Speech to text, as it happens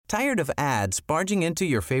Tired of ads barging into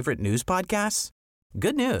your favorite news podcasts?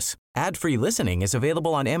 Good news. Ad-free listening is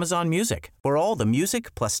available on Amazon Music for all the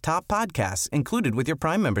music plus top podcasts included with your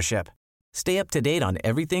Prime membership. Stay up to date on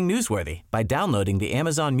everything newsworthy by downloading the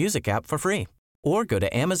Amazon Music app for free or go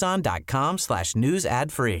to amazon.com/news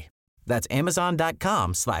ad free. That's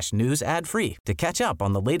amazon.com/news ad free to catch up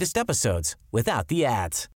on the latest episodes without the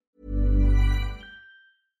ads.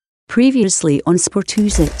 Previously on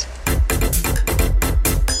Sporthuset.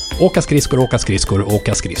 Åka skridskor, åka skridskor,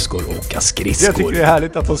 åka skridskor, åka skridskor. Jag tycker det är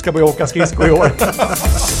härligt att de ska börja åka skridskor i år.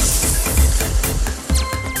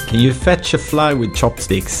 Can you fetch a fly with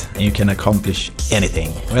chopsticks and you can accomplish anything?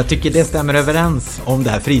 Och jag tycker det stämmer överens om det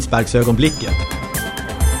här frisparksögonblicket.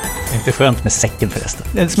 Det är inte skönt med säcken förresten.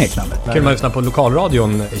 Det är smeknande. Kul man lyssna på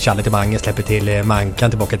lokalradion. Challe till Mange släpper till Mankan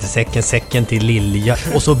tillbaka till säcken, säcken till Lilja.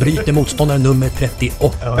 Och så bryter motståndaren nummer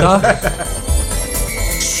 38.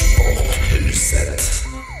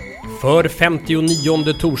 För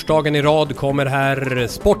 59:e torsdagen i rad kommer här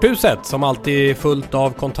Sporthuset som alltid är fullt av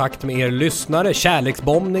kontakt med er lyssnare.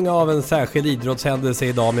 Kärleksbombning av en särskild idrottshändelse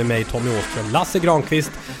idag med mig Tommy Åström, Lasse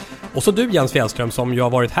Granqvist och så du Jens Fjällström som ju har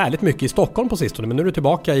varit härligt mycket i Stockholm på sistone, men nu är du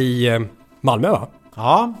tillbaka i Malmö, va?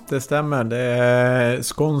 Ja, det stämmer. Det är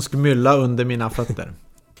skånsk mylla under mina fötter.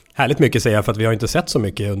 Härligt mycket säger jag för att vi har inte sett så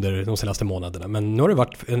mycket under de senaste månaderna, men nu har det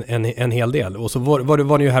varit en hel del. Och så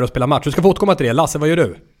var ni ju här och spela match. Du ska få återkomma till det. Lasse, vad gör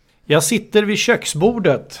du? Jag sitter vid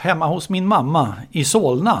köksbordet hemma hos min mamma i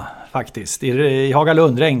Solna faktiskt, i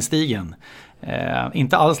Hagalund, Regnstigen.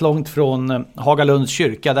 Inte alls långt från Hagalunds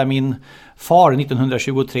kyrka där min far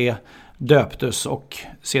 1923 döptes och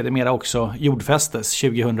sedermera också jordfästes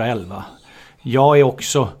 2011. Jag är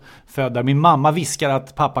också född där. Min mamma viskar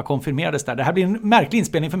att pappa konfirmerades där. Det här blir en märklig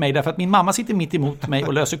inspelning för mig därför att min mamma sitter mitt emot mig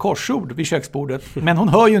och löser korsord vid köksbordet. Men hon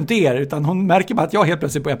hör ju inte er utan hon märker bara att jag helt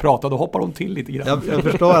plötsligt börjar prata och då hoppar hon till lite grann. Jag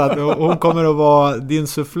förstår att hon kommer att vara din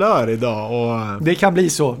sufflör idag. Och... Det kan bli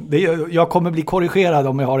så. Jag kommer bli korrigerad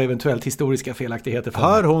om jag har eventuellt historiska felaktigheter.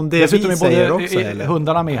 Hör hon det dessutom vi säger också? Eller?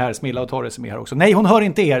 Hundarna med här, Smilla och Torres är med här också. Nej, hon hör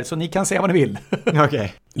inte er så ni kan säga vad ni vill.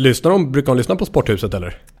 Okej. Brukar hon lyssna på Sporthuset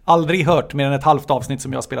eller? Aldrig hört mer än ett halvt avsnitt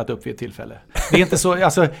som jag har spelat upp vid ett tillfälle. Det är inte så,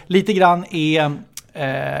 alltså lite grann är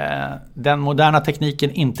den moderna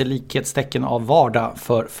tekniken inte likhetstecken av vardag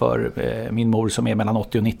för min mor som är mellan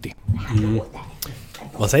 80 och 90.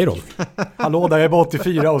 Vad säger hon? Hallå, där är jag bara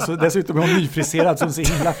 84 och så dessutom är hon nyfriserad som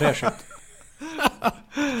ser himla fräsch ut.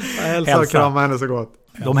 Jag hälsar och kramar henne så gott.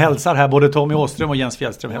 De hälsar här, både Tommy Åström och Jens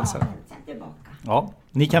Fjällström hälsar. Ja,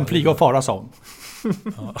 ni kan flyga och fara, sa hon.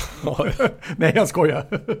 Nej, jag skojar.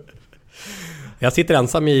 Jag sitter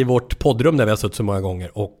ensam i vårt poddrum där vi har suttit så många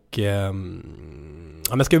gånger och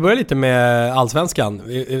men ska vi börja lite med Allsvenskan?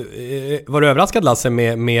 Var du överraskad, Lasse,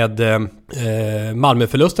 med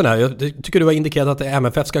Malmö-förlusten här? Jag tycker du har indikerat att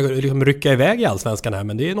MFF ska liksom rycka iväg i Allsvenskan här,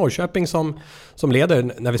 men det är Norrköping som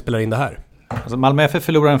leder när vi spelar in det här. Alltså Malmö FF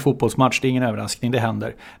förlorar en fotbollsmatch, det är ingen överraskning, det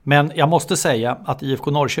händer. Men jag måste säga att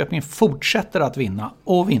IFK Norrköping fortsätter att vinna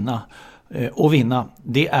och vinna och vinna.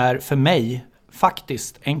 Det är för mig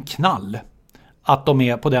faktiskt en knall att de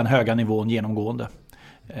är på den höga nivån genomgående.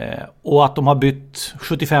 Och att de har bytt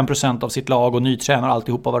 75% av sitt lag och ny tränare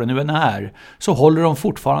alltihopa vad det nu än är, så håller de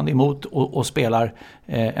fortfarande emot och spelar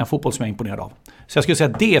en fotboll som jag är imponerad av. Så jag skulle säga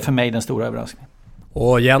att det är för mig den stora överraskningen.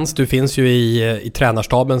 Och Jens, du finns ju i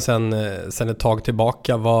tränarstaben sen ett tag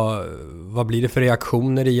tillbaka. Vad blir det för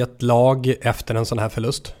reaktioner i ett lag efter en sån här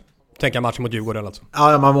förlust? Tänka matchen mot Djurgården alltså.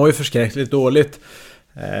 Ja, man mår ju förskräckligt dåligt.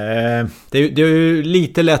 Det är ju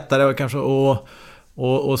lite lättare kanske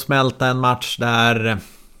att smälta en match där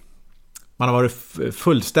man har varit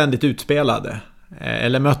fullständigt utspelade.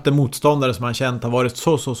 Eller mötte motståndare som man känt har varit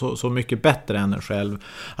så mycket bättre än en själv.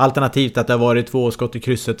 Alternativt att det har varit 2 skott i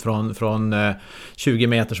krysset från 20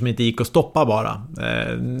 meter som inte gick att stoppa bara.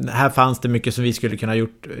 Här fanns det mycket som vi skulle kunna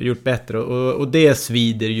gjort bättre och det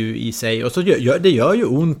svider ju i sig. Och så det gör ju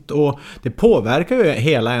ont och det påverkar ju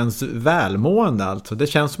hela ens välmående alltså. Det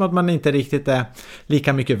känns som att man inte riktigt är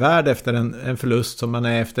lika mycket värd efter en förlust som man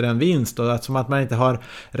är efter en vinst. Och som att man inte har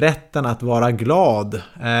rätten att vara glad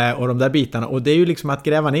och de där bitarna. Och det är ju liksom att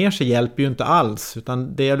gräva ner sig hjälper ju inte alls,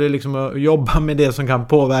 utan det gäller liksom att jobba med det som kan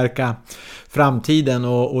påverka framtiden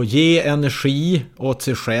och ge energi åt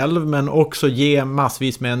sig själv, men också ge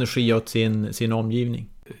massvis med energi åt sin omgivning.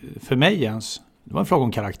 För mig, Jens, det var en fråga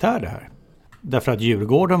om karaktär det här. Därför att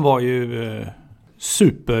Djurgården var ju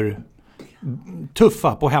super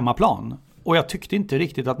tuffa på hemmaplan. Och jag tyckte inte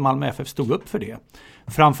riktigt att Malmö FF stod upp för det.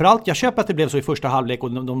 Framförallt, jag köper att det blev så i första halvlek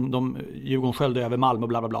och de Djurgården sköljde över Malmö och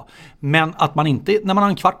bla bla bla. Men att man inte, när man har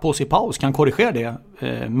en kvart på sig i paus, kan korrigera det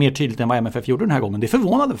mer tydligt än vad MFF gjorde den här gången. Det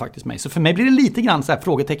förvånade faktiskt mig. Så för mig blir det lite grann så här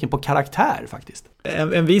frågetecken på karaktär faktiskt.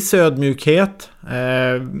 En viss ödmjukhet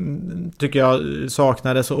tycker jag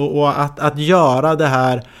saknades. Och att göra det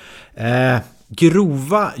här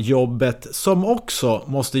grova jobbet som också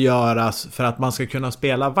måste göras för att man ska kunna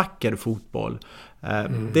spela vacker fotboll.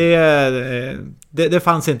 Det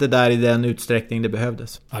fanns inte där i den utsträckning det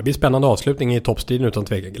behövdes. Det blir spännande avslutning i toppstriden utan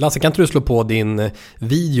tvekan. Lasse, kan inte du slå på din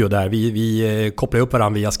video där? Vi kopplar upp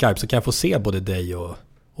varandra via Skype så kan jag få se både dig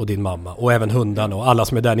och din mamma och även hundarna och alla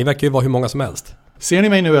som är där. Ni verkar ju vara hur många som helst. Ser ni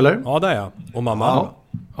mig nu eller? Ja, där är jag. Och mamma.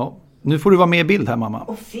 Ja. Nu får du vara med i bild här, mamma.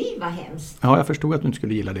 Och fy vad hemskt. Ja, jag förstod att du inte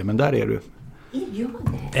skulle gilla det, men där är du.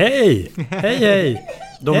 Hej! Hej!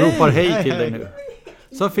 De ropar hej till dig nu.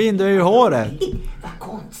 Så fin du är i håret. Vad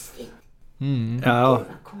konstigt.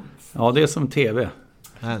 Ja, det är som tv.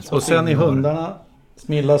 Och sen i hundarna,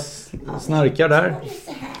 Smilla snarkar där.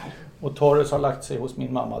 Och Torres har lagt sig hos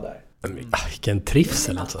min mamma där. Vilken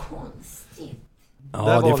trivsel alltså.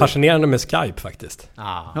 Ja, det är fascinerande med Skype faktiskt.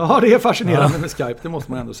 Ja, det är fascinerande med Skype, det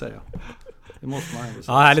måste man ändå säga.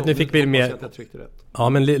 Ja, härligt, nu fick vi mer. Ja,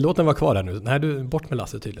 men låt den vara kvar där nu. Nej, du bort med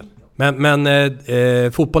Lasse tydligen.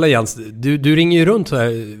 Men fotboll Jens, du ringer ju runt så här.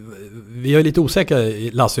 Vi är lite osäkra,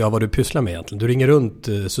 Lasse och jag, vad du pysslar med egentligen. Du ringer runt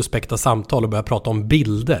suspekta samtal och börjar prata om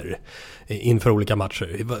bilder inför olika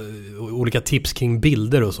matcher. Olika tips kring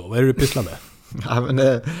bilder och så. Vad är det du pysslar med? Ja, men,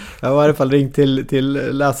 jag har i alla fall ringt till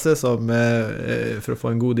Lasse som, för att få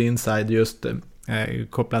en god inside just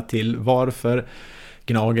kopplat till varför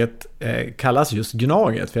Gnaget kallas just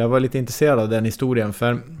Gnaget. För jag var lite intresserad av den historien.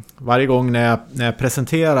 För varje gång när jag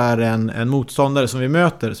presenterar en motståndare som vi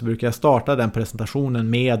möter så brukar jag starta den presentationen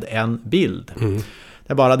med en bild.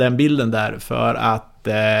 Det är bara den bilden där för att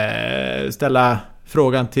ställa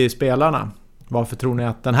frågan till spelarna. Varför tror ni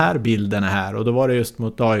att den här bilden är här? Och då var det just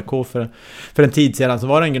mot AIK för en tid sedan så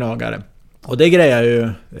var det en gnagare. Och det grejer ju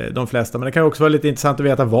de flesta. Men det kan också vara lite intressant att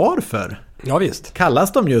veta varför. Ja, visst.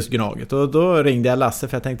 Kallas de just Gnaget? Och då ringde jag Lasse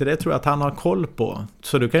för jag tänkte det tror jag att han har koll på.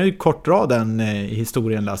 Så du kan ju kort dra den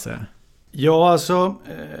historien, Lasse. Ja, alltså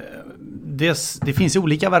det finns ju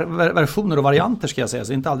olika versioner och varianter ska jag säga. Så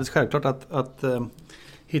det är inte alldeles självklart att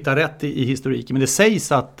hitta rätt i historiken. Men det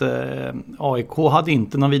sägs att AIK hade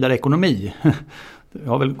inte någon vidare ekonomi. Det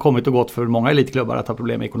har väl kommit och gått för många elitklubbar att ha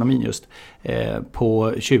problem med ekonomin just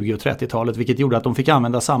på 20- och 30-talet. Vilket gjorde att de fick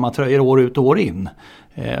använda samma tröjor år ut och år in.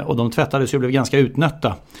 Och de tvättades ju och blev ganska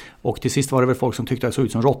utnötta. Och till sist var det väl folk som tyckte att det såg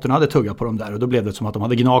ut som råttorna hade tuggat på dem där. Och då blev det som att de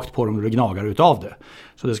hade gnagt på dem och det gnagar utav det.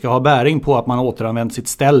 Så det ska ha bäring på att man återanvänt sitt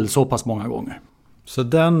ställ så pass många gånger. Så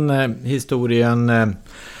den historien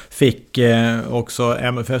fick också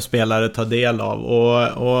MFF-spelare ta del av.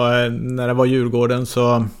 Och när det var Djurgården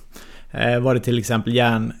så var det till exempel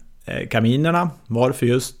järnkaminerna. Varför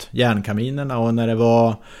just järnkaminerna? Och när det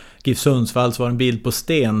var GIF Sundsvall så var det en bild på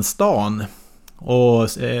Stenstan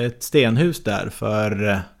och ett stenhus där.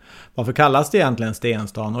 För varför kallas det egentligen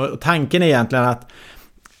Stenstan? Och tanken är egentligen att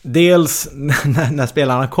dels när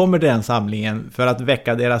spelarna kommer till den samlingen för att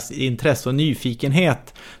väcka deras intresse och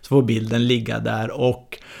nyfikenhet så får bilden ligga där,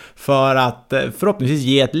 och för att förhoppningsvis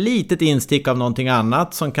ge ett litet instick av någonting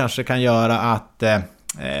annat som kanske kan göra att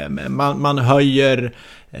man höjer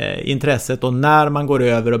intresset, och när man går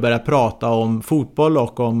över och börjar prata om fotboll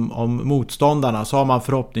och om motståndarna så har man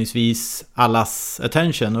förhoppningsvis allas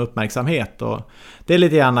attention och uppmärksamhet, och det är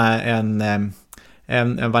lite grann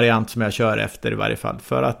en variant som jag kör efter i varje fall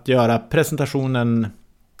för att göra presentationen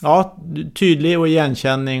tydlig och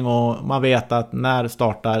igenkänning, och man vet att när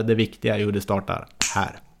startar det viktiga, jo det startar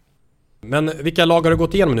här. Men vilka lag har du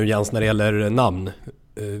gått igenom nu, Jens, när det gäller namn?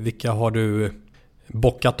 Vilka har du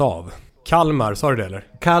bockat av? Kalmar, sa du det eller?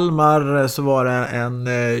 Kalmar så var det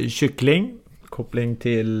en kyckling, koppling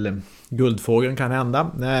till Guldfågeln kan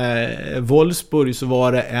hända. Wolfsburg så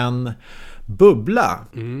var det en bubbla.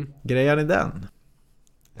 Grejer ni den?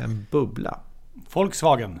 En bubbla.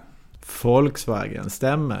 Volkswagen,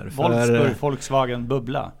 stämmer. Wolfsburg, Volkswagen,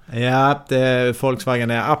 bubbla. Ja,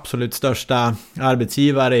 Volkswagen är absolut största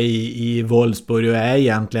arbetsgivare i Wolfsburg och är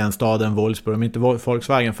egentligen staden Wolfsburg. Om inte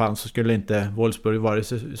Volkswagen fanns så skulle inte Wolfsburg vara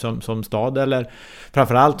som stad eller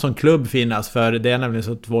framförallt som klubb finnas. För det är nämligen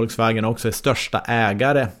så att Volkswagen också är största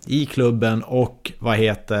ägare i klubben och vad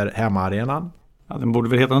heter hemmaarenan? Ja, den borde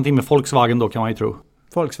väl heta någonting med Volkswagen då, kan man ju tro.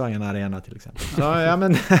 Volkswagen Arena till exempel. Ja,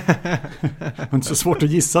 men det är inte så svårt att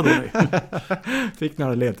gissa då. Fick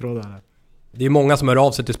några ledtrådar här. Det är många som hör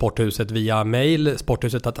av sig till Sporthuset via mail,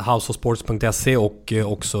 sporthuset@houseofsports.se och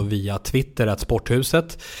också via Twitter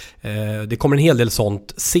 @sporthuset. Det kommer en hel del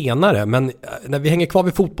sånt senare, men när vi hänger kvar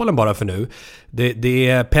vid fotbollen bara för nu. Det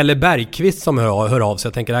är Pelle Bergqvist som hör av sig.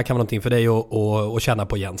 Jag tänker det här kan vara någonting för dig att känna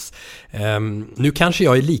på, Jens. Nu kanske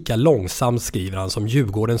jag är lika långsam, skriver han, som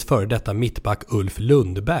Djurgårdens före detta mittback Ulf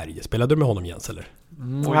Lundberg. Spelade du med honom, Jens, eller?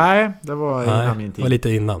 Nej, det var innan min tid. Det var lite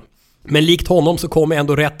innan. Men likt honom så kommer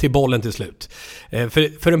ändå rätt till bollen till slut.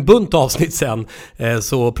 För en bunt avsnitt sen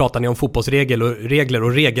så pratar ni om fotbollsregler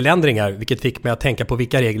och regeländringar, vilket fick mig att tänka på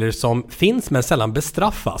vilka regler som finns men sällan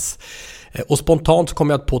bestraffas. Och spontant så kom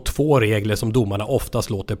jag på 2 regler som domarna oftast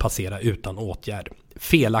låter passera utan åtgärd.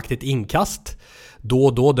 Felaktigt inkast. Då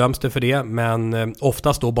och då döms det för det, men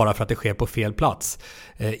oftast då bara för att det sker på fel plats.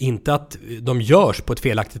 Inte att de görs på ett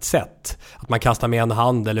felaktigt sätt. Att man kastar med en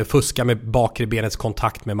hand eller fuskar med bakre benets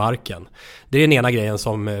kontakt med marken. Det är den ena grejen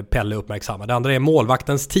som Pelle uppmärksammar. Det andra är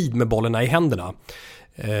målvaktens tid med bollarna i händerna.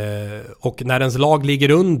 Och när ens lag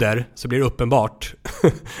ligger under så blir det uppenbart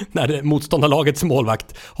när motståndarlagets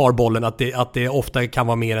målvakt har bollen att det ofta kan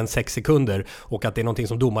vara mer än 6 sekunder och att det är någonting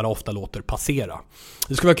som domarna ofta låter passera.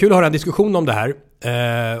 Det skulle vara kul att höra en diskussion om det här,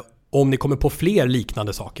 om ni kommer på fler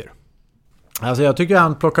liknande saker. Alltså jag tycker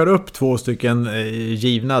han plockar upp 2 stycken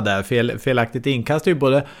givna där. Felaktigt inkast är ju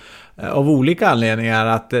både av olika anledningar,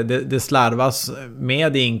 att det slarvas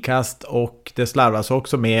med inkast och det slarvas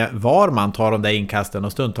också med var man tar de där inkasten,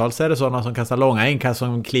 och stundtals är det sådana som kastar långa inkast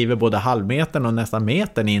som kliver både halvmetern och nästan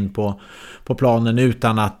metern in på planen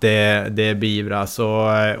utan att det beivras,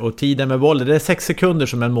 och tiden med bollen, det är 6 sekunder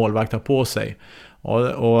som en målvakt har på sig.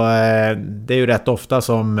 Och det är ju rätt ofta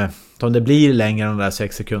som det blir längre än de där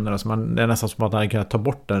 6 sekunderna, så det är nästan som att man kan ta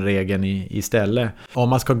bort den regeln istället. Om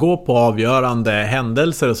man ska gå på avgörande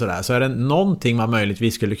händelser och sådär, så är det någonting man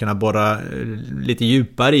möjligtvis skulle kunna borra lite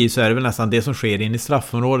djupare i, så är det väl nästan det som sker in i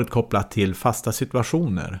straffområdet kopplat till fasta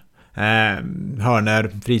situationer.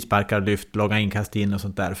 Hörner, frisparkar, lyft, långa inkast in och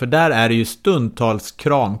sånt där. För där är det ju stundtals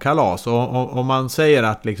kramkalas, och om man säger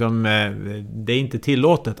att liksom, det är inte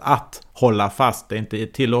tillåtet att hålla fast, det är inte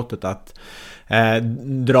tillåtet att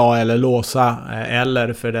dra eller låsa,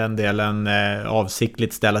 eller för den delen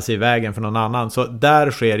avsiktligt ställa sig i vägen för någon annan, så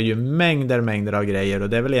där sker ju mängder av grejer, och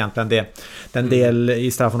det är väl egentligen den del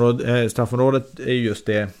i straffområdet är just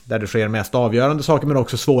det där det sker mest avgörande saker, men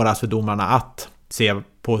också svårast för domarna att se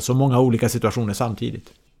på så många olika situationer samtidigt.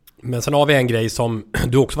 Men sen har vi en grej som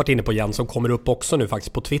du också varit inne på, Jens, som kommer upp också nu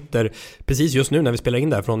faktiskt på Twitter precis just nu när vi spelar in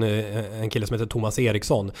där, från en kille som heter Thomas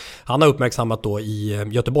Eriksson. Han har uppmärksammat då i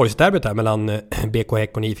Göteborgsderbyt här mellan BK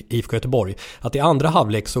Häcken och IFK Göteborg att i andra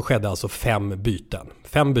halvlek så skedde alltså 5 byten.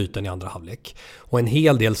 5 byten i andra halvlek. Och en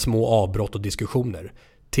hel del små avbrott och diskussioner.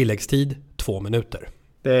 Tilläggstid 2 minuter.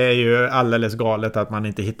 Det är ju alldeles galet att man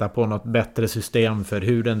inte hittar på något bättre system för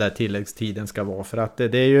hur den där tilläggstiden ska vara. För att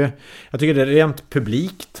det är ju, jag tycker det är rent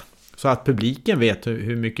publikt. Så att publiken vet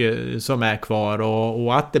hur mycket som är kvar,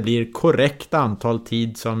 och att det blir korrekt antal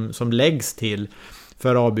tid som läggs till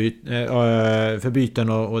för byten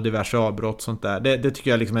och diverse avbrott sånt där. Det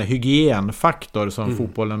tycker jag liksom är en hygienfaktor som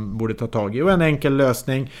fotbollen borde ta tag i. Och en enkel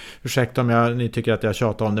lösning, ursäkta om ni tycker att jag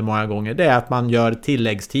tjatar om det många gånger, det är att man gör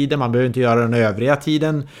tilläggstiden. Man behöver inte göra den övriga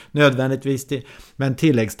tiden nödvändigtvis, men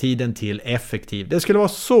tilläggstiden till effektiv. Det skulle vara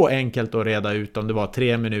så enkelt att reda ut om det var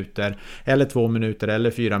 3 minuter eller 2 minuter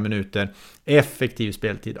eller 4 minuter effektiv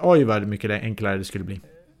speltid. Oj, vad mycket enklare det skulle bli.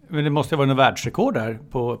 Men det måste vara en världsrekord där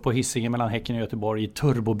på Hisingen mellan Häcken och Göteborg i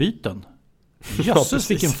turbobyten.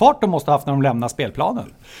 Jösses, vilken fart de måste ha haft när de lämnar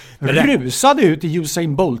spelplanen. Rusade ut i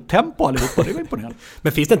Usain Bolt-tempo allihopa, det var imponerande.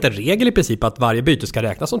 Men finns det inte en regel i princip att varje byte ska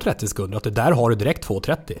räknas som 30 sekunder? Att det där har du direkt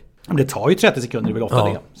 2.30? Men det tar ju 30 sekunder, det är väl ofta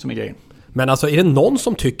det som är grejen. Men alltså, är det någon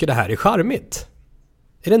som tycker det här är charmigt?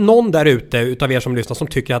 Är det någon där ute utav er som lyssnar som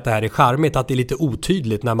tycker att det här är charmigt, att det är lite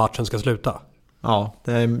otydligt när matchen ska sluta? Ja,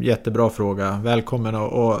 det är en jättebra fråga. Välkommen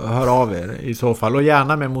och hör av er i så fall. Och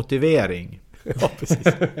gärna med motivering. Ja, precis.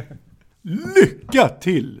 Lycka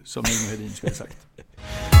till, som Inge Hedin skulle sagt.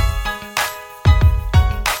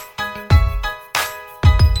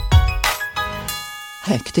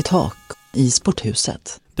 Högt i tak i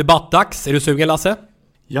Sporthuset. Debattdags. Är du sugen, Lasse?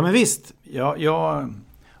 Ja, men visst. Jag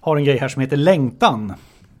har en grej här som heter längtan.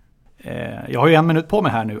 Jag har ju 1 minut på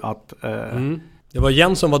mig här nu att... Det var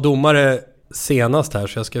Jens som var domare senast här,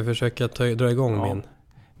 så jag ska försöka dra igång min.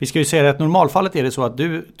 Vi ska ju säga att normalfallet är det så att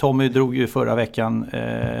du, Tommy, drog ju förra veckan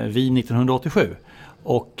Wien 1987.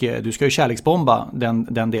 Och du ska ju kärleksbomba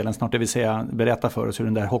den delen snart, det vill säga berätta för oss hur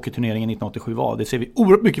den där hockeyturneringen 1987 var. Det ser vi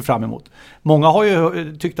oerhört mycket fram emot. Många har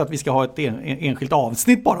ju tyckt att vi ska ha ett enskilt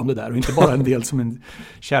avsnitt bara om det där och inte bara en del som en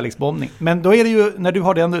kärleksbombning. Men då är det ju, när du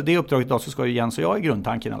har det uppdraget idag, så ska ju Jens och jag i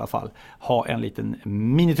grundtanken i alla fall ha en liten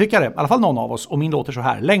minitryckare, i alla fall någon av oss, och min låter så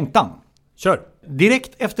här: Längtan. Kör!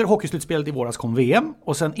 Direkt efter hockeyslutspelet i våras kom VM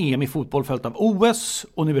och sen EM i fotboll följt av OS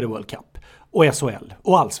och nu är det World Cup och SHL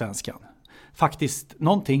och Allsvenskan. Faktiskt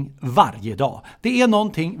någonting varje dag. Det är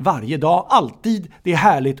någonting varje dag, alltid. Det är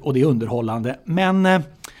härligt och det är underhållande. Men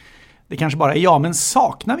det kanske bara är jag, men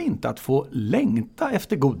saknar vi inte att få längta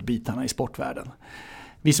efter godbitarna i sportvärlden?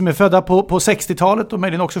 Vi som är födda på 60-talet och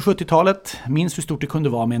möjligen också 70-talet minns hur stort det kunde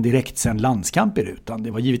vara med en direktsänd landskamp i rutan.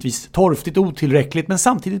 Det var givetvis torftigt och otillräckligt, men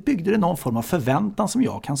samtidigt byggde det någon form av förväntan som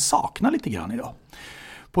jag kan sakna lite grann idag.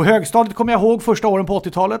 På högstadiet kommer jag ihåg första åren på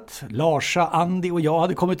 80-talet. Larsa, Andy och jag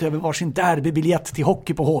hade kommit över varsin derbybiljett till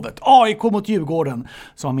hockey på Hovet. AIK mot Djurgården,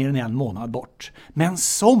 som var mer än en månad bort. Men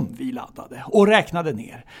som vi laddade och räknade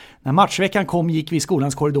ner. När matchveckan kom gick vi i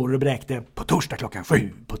skolans korridorer och bräkte på torsdag klockan 7,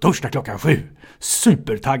 på torsdag klockan 7.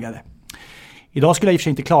 Supertaggade. Idag skulle jag i och för sig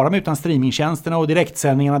inte klara mig utan streamingtjänsterna och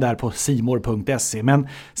direktsändningarna där på simor.se, men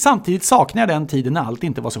samtidigt saknar jag den tiden när allt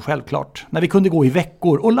inte var så självklart. När vi kunde gå i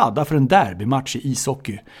veckor och ladda för en derbymatch i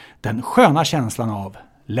ishockey. Den sköna känslan av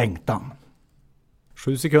längtan.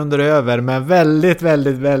 7 sekunder över, men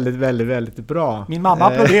väldigt bra. Min mamma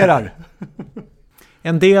applåderar.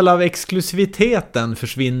 En del av exklusiviteten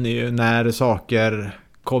försvinner ju när saker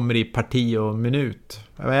kommer i parti och minut.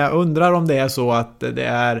 Jag undrar om det är så att det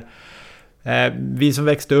är... vi som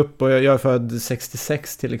växte upp, och jag är född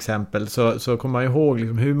 66 till exempel, så kommer man ihåg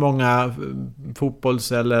liksom hur många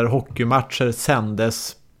fotbolls- eller hockeymatcher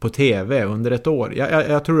sändes på tv under ett år.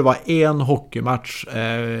 Jag tror det var en hockeymatch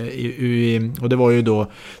och det var ju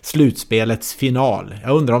då slutspelets final.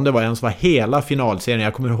 Jag undrar om det var ens var hela finalserien.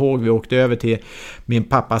 Jag kommer ihåg vi åkte över till min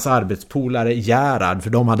pappas arbetspolare Gerard, för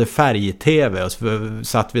de hade färg-tv, och så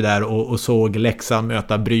satt vi där och såg Leksand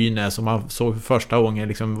möta Brynäs, och man såg för första gången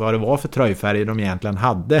liksom vad det var för tröjfärger de egentligen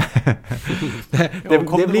hade.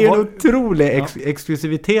 det blir en otrolig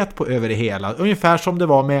exklusivitet på över det hela. Ungefär som det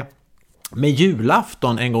var med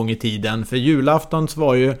julafton en gång i tiden. För julafton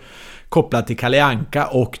var ju kopplat till Kalle Anka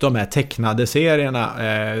och de här tecknade serierna,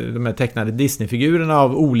 de här tecknade Disney-figurerna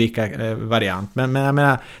av olika variant. Men jag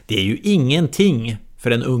menar, det är ju ingenting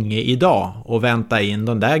för en unge idag att vänta in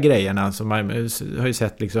de där grejerna som man har ju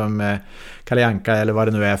sett liksom Kalle Anka eller vad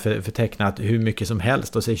det nu är för tecknat hur mycket som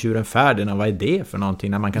helst, och se Tjuren Färden, och vad är det för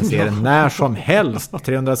någonting när man kan se den när som helst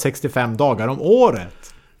 365 dagar om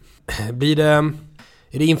året.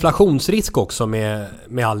 Är det inflationsrisk också med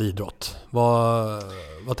all idrott?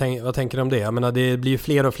 Vad tänker du om det? Jag menar, det blir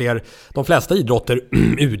fler och fler. De flesta idrotter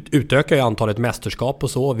utökar ju antalet mästerskap och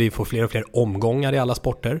så. Vi får fler och fler omgångar i alla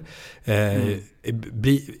sporter.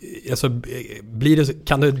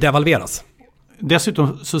 Kan det devalveras?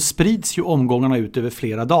 Dessutom så sprids ju omgångarna ut över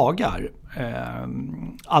flera dagar.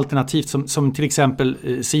 Alternativt som till exempel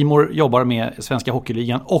Simor jobbar med Svenska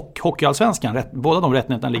Hockeyligan och Hockeyallsvenskan. Båda de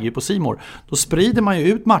rättigheterna ligger ju på Simor. Då sprider man ju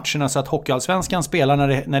ut matcherna så att Hockeyallsvenskan spelar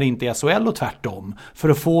när det inte är SHL och tvärtom. För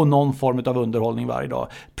att få någon form av underhållning varje dag.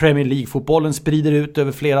 Premier League-fotbollen sprider ut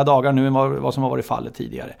över flera dagar nu än vad som har varit fallet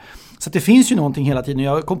tidigare. Så det finns ju någonting hela tiden.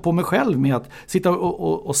 Jag kom på mig själv med att sitta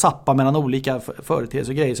och sappa mellan olika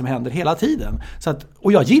företeelser och grejer som händer hela tiden.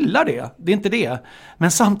 Och jag gillar det. Det är inte det.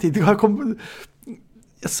 Men samtidigt jag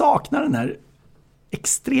saknar den här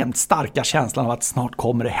extremt starka känslan av att snart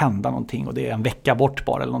kommer det hända någonting och det är en vecka bort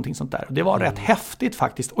bara eller någonting sånt där. Det var rätt häftigt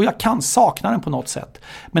faktiskt, och jag kan sakna den på något sätt.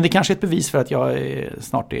 Men det kanske är ett bevis för att jag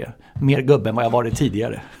snart är mer gubbe än vad jag varit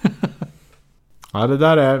tidigare. Ja, det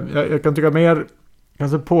där är, jag kan tycka mer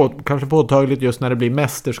kanske påtagligt just när det blir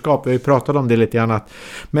mästerskap. Vi har ju pratat om det lite grann, att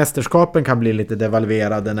mästerskapen kan bli lite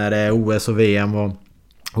devalverade när det är OS och VM och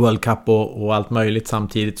World Cup och allt möjligt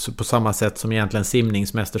samtidigt, på samma sätt som egentligen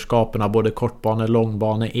simningsmästerskapen har både kortbane,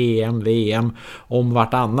 långbane, EM, VM om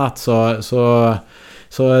vartannat, så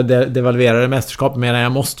devalverade mästerskap. Men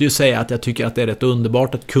jag måste ju säga att jag tycker att det är rätt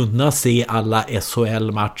underbart att kunna se alla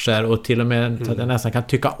SHL-matcher, och till och med så att jag nästan kan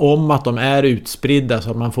tycka om att de är utspridda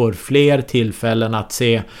så att man får fler tillfällen att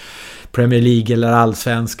se Premier League eller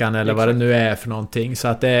Allsvenskan eller vad det nu är för någonting. Så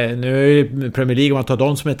att nu är ju Premier League, om man tar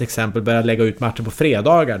dem som ett exempel, börjar lägga ut matcher på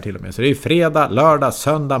fredagar till och med. Så det är ju fredag, lördag,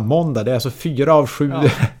 söndag, måndag. Det är alltså 4 av 7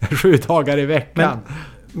 dagar i veckan.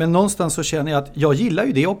 Men någonstans så känner jag att jag gillar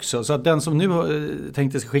ju det också. Så att den som nu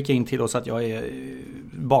tänkte skicka in till oss att jag är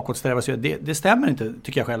bakåtsträvare, det stämmer inte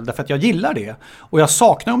tycker jag själv. Därför att jag gillar det. Och jag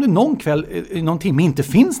saknar om det någon kväll, någon timme inte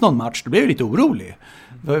finns någon match, då blir jag lite orolig.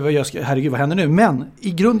 herregud, vad händer nu? Men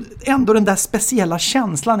i grund ändå den där speciella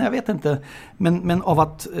känslan, jag vet inte, men av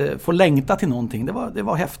att få längta till någonting, det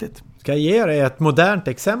var häftigt. Ska jag ge dig ett modernt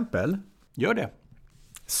exempel? Gör det.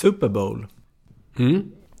 Super Bowl.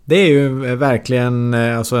 Det är ju verkligen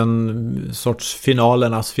alltså en sorts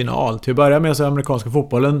finalernas final. Till att börja med så amerikanska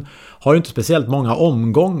fotbollen har ju inte speciellt många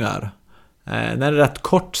omgångar. Det är en rätt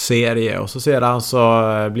kort serie och så sedan så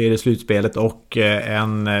blir det slutspelet och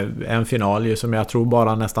en final ju, som jag tror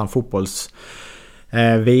bara nästan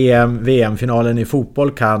VM-finalen i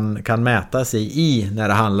fotboll kan mäta sig i när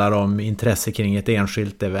det handlar om intresse kring ett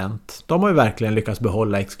enskilt event. De har ju verkligen lyckats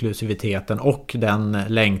behålla exklusiviteten och den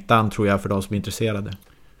längtan, tror jag, för de som är intresserade.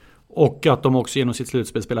 Och att de också genom sitt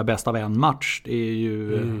slutspel spelar bäst av en match. Det är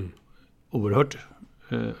ju oerhört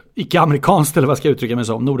icke-amerikanskt, eller vad ska jag uttrycka mig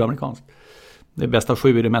som, nordamerikanskt. Det är bäst av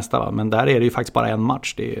 7 i det mesta, va? Men där är det ju faktiskt bara en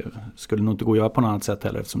match. Det skulle nog inte gå att göra på något annat sätt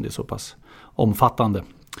heller, eftersom det är så pass omfattande.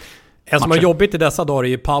 En som har jobbigt i dessa dagar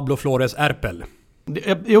är Pablo Flores Erpel.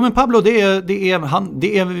 Jo, men Pablo, det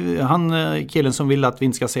är han killen som vill att vi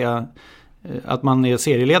inte ska säga att man är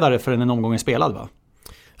serieledare förrän en omgång är spelad, va?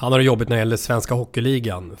 Han har det jobbigt när det gäller Svenska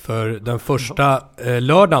Hockeyligan. För den första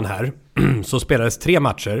lördagen här så spelades 3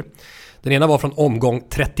 matcher. Den ena var från omgång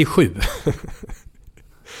 37.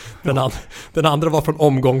 Den andra var från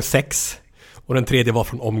omgång 6. Och den tredje var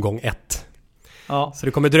från omgång 1. Ja. Så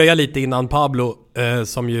det kommer dröja lite innan Pablo,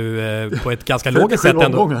 som ju på ett ganska logiskt sätt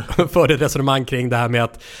ändå förde resonemang kring det här med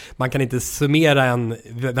att man kan inte summera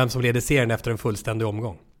vem som leder serien efter en fullständig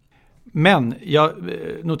omgång. Men jag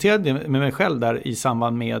noterade med mig själv där i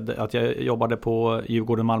samband med att jag jobbade på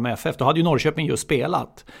Djurgården Malmö FF. Då hade ju Norrköping just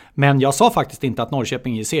spelat. Men jag sa faktiskt inte att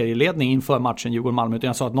Norrköping är serieledning inför matchen Djurgården Malmö, utan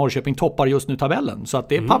jag sa att Norrköping toppar just nu tabellen. Så att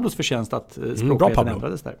det är Pablos förtjänst att språkligheten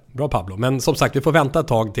ändrades där. Bra Pablo. Men som sagt, vi får vänta ett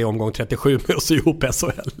tag till omgång 37 med att sy ihop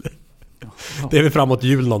SHL. Ja. Det är väl framåt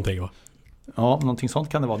jul någonting, va? Ja, någonting sånt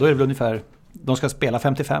kan det vara. Då är det väl ungefär, de ska spela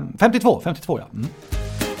 52 ja.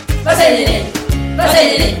 Vad säger ni? Vad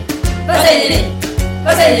säger ni? Vad säger ni?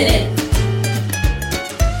 Vad säger ni?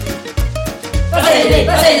 Vad säger ni?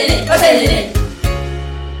 Vad säger ni? Vad säger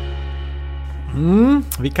ni?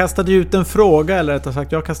 Vi kastade ut en fråga, eller rättare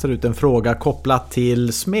sagt jag kastade ut en fråga kopplat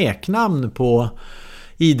till smeknamn på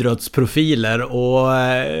idrottsprofiler, och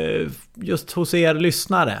just hos er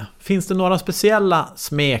lyssnare, finns det några speciella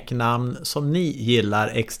smeknamn som ni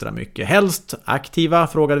gillar extra mycket? Helst aktiva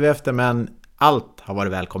frågade vi efter, men allt har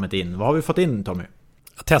varit välkommet in. Vad har vi fått in, Tommy?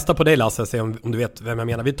 Testa på dig, Lasse, se om du vet vem jag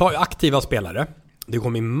menar. Vi tar ju aktiva spelare. Det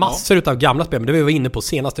kommer ju massor av gamla spelare, men det var vi inne på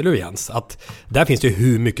senast i Jens, att där finns det ju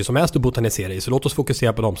hur mycket som helst att botanisera i. Så låt oss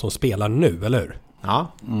fokusera på de som spelar nu, eller hur?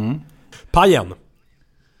 Ja. Pajen.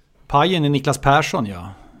 Pajen är Niklas Persson, ja.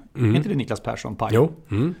 Är inte det Niklas Persson, Pajen? Jo,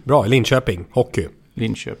 bra. Linköping, hockey.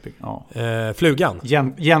 Linköping, ja. Flugan.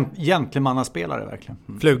 Gentlemannaspelare, verkligen.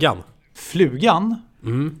 Flugan?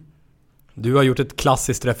 Du har gjort ett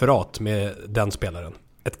klassiskt referat med den spelaren.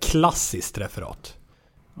 Ett klassiskt referat.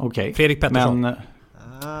 Okej. Fredrik Pettersson. Men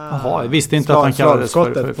jaha, jag visste inte att han kallades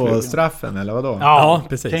för på straffen, eller vadå? Ja,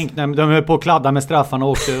 precis. Tänk, de höll på att kladda med straffarna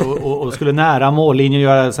och skulle nära mållinjen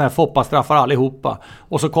göra så här foppa-straffar allihopa.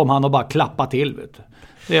 Och så kom han och bara klappa till, vet du.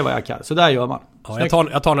 Det är vad jag kallar. Så där gör man. Ja, jag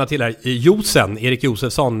tar några till här. Erik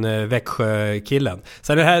Josefsson, Växjö-killen.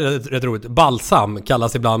 Sen är det här rätt roligt. Balsam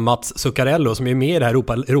kallas ibland Mats Zuccarello, som är med i det här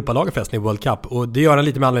Europalaget förresten i World Cup. Och det gör han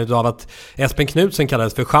lite med anledning av att Espen Knudsen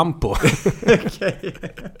kallades för Shampoo. Okej.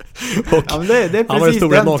 Ja, men det är precis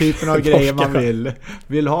den typen av grejer man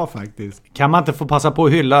vill ha faktiskt. Kan man inte få passa på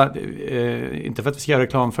att hylla, inte för att vi ska göra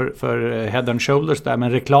reklam för Head and Shoulders där,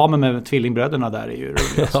 men reklamen med tvillingbröderna där är ju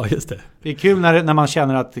roligt. Ja, just det. Det är kul när man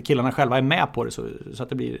känner att killarna själva är med på det, så att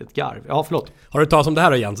det blir ett garv. Ja, förlåt. Har du talat om det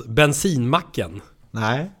här då, Jens? Bensinmacken.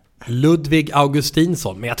 Nej. Ludvig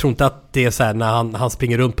Augustinsson. Men jag tror inte att det är så här när han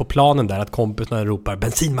springer runt på planen där att kompisarna ropar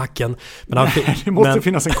bensinmacken. Men det måste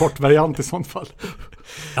finnas en kort variant i sånt fall.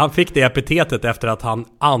 Han fick det epitetet efter att han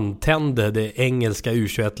antände det engelska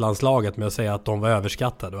U21-landslaget med att säga att de var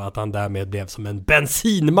överskattade och att han därmed blev som en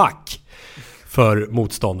bensinmack för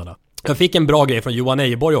motståndarna. Jag fick en bra grej från Johan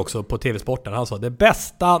Ejeborg också på TV-sporten. Han sa det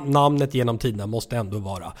bästa namnet genom tiderna måste ändå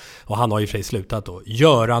vara, och han har ju för sig slutat då,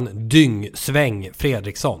 Göran Dyngsväng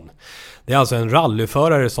Fredriksson. Det är alltså en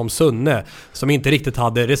rallyförare som Sunne som inte riktigt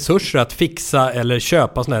hade resurser att fixa eller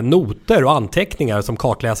köpa såna här noter och anteckningar som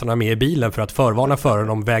kartläsarna har med i bilen för att förvarna föraren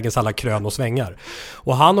om vägens alla krön och svängar.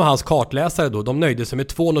 Och han och hans kartläsare då, de nöjde sig med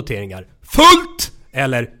 2 noteringar. Fullt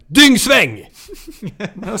eller dyngsväng!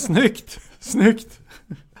 Ja, snyggt.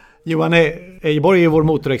 Johan Ejeborg är vår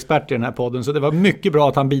motorexpert i den här podden, så det var mycket bra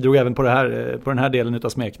att han bidrog även på den här delen utav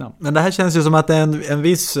smeknamn. Men det här känns ju som att det är en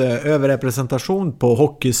viss överrepresentation på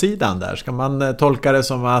hockeysidan där. Ska man tolka det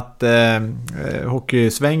som att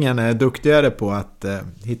hockeysvängen är duktigare på att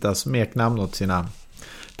hitta smeknamn åt sina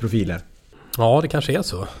profiler? Ja, det kanske är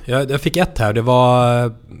så. Jag fick ett här, det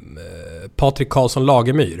var Patrik Karlsson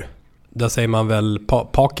Lagemyr. Där säger man väl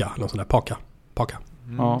Paka, någon sån där Paka.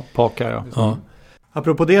 Ja, Paka, ja.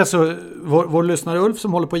 Apropå det så, vår lyssnare Ulf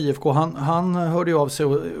som håller på IFK, han hörde ju av sig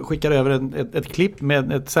och skickade över ett klipp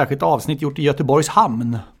med ett särskilt avsnitt gjort i Göteborgs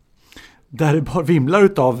hamn. Där det bara vimlar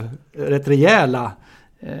utav rätt rejäla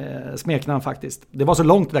smeknamn faktiskt. Det var så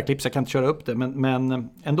långt det där klippet så jag kan inte köra upp det, men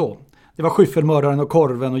ändå. Det var Skyffelmördaren och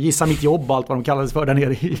Korven och Gissa mitt jobb och allt vad de kallades för där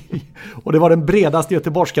nere. Och det var den bredaste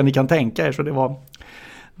göteborgskan ni kan tänka er, så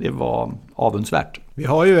det var avundsvärt. Vi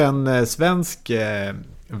har ju en svensk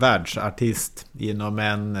världsartist inom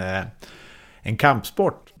en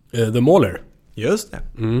kampsport. The Mauler. Just det.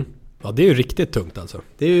 Mm. Ja, det är ju riktigt tungt alltså.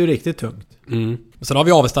 Det är ju riktigt tungt. Mm. Sen har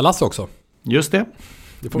vi Avesta Lasse också. Just det.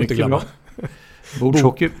 Det får vi inte glömma.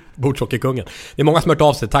 Bordshockey-kungen. Det är många som har hört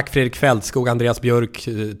av sig. Tack Fredrik Fältskog, Andreas Björk,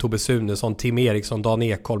 Tobbe Sunesson, Tim Eriksson, Dan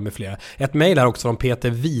Ekholm med flera. Ett mejl här också från Peter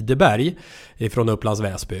Widerberg från Upplands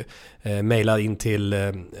Väsby. Mejlar in till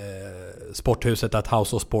Sporthuset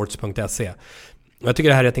 @houseofsports.se. Jag tycker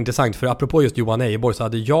det här är rätt intressant, för apropå just Johan Ejeborg så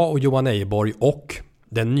hade jag och Johan Ejeborg och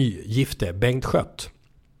den nygifte Bengt Schött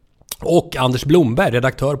och Anders Blomberg,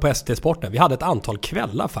 redaktör på ST-sporten. Vi hade ett antal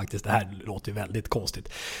kvällar faktiskt, det här låter väldigt konstigt,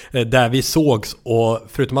 där vi sågs, och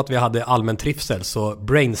förutom att vi hade allmän trivsel så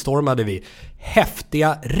brainstormade vi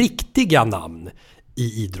häftiga, riktiga namn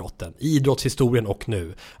i idrotten, i idrottshistorien och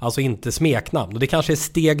nu. Alltså inte smeknamn. Och det kanske är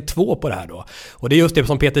steg 2 på det här då. Och det är just det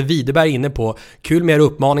som Peter Widerberg är inne på. Kul med er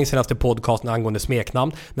uppmaning senaste podcasten angående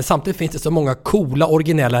smeknamn. Men samtidigt finns det så många coola,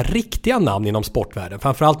 originella, riktiga namn inom sportvärlden.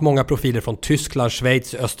 Framförallt många profiler från Tyskland,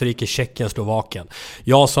 Schweiz, Österrike, Tjeckien, Slovakien.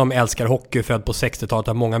 Jag som älskar hockey, född på 60-talet,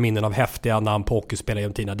 har många minnen av häftiga namn på hockeyspelare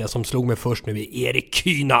genom tiderna. Det som slog mig först nu är Erik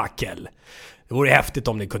Kühnackel. Det vore häftigt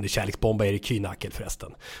om ni kunde kärleksbomba Erik Kühnackel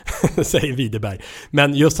förresten, säger Widerberg.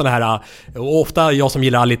 Men just sådana här, och ofta jag som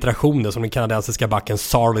gillar allitterationer som den kanadensiska backen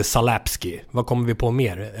Sarvi Salapski. Vad kommer vi på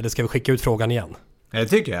mer? Eller ska vi skicka ut frågan igen? Det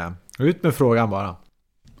tycker jag. Ut med frågan bara.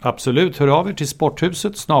 Absolut, hör av er till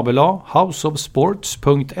Sporthuset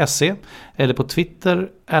 @houseofsports.se eller på Twitter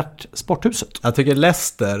 @sporthuset. Jag tycker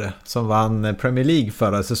Leicester som vann Premier League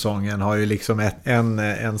förra säsongen har ju liksom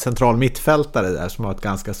en central mittfältare där som har ett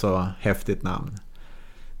ganska så häftigt namn.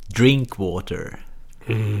 Drinkwater.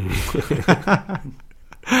 Mm.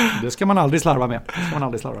 Det ska man aldrig slarva med.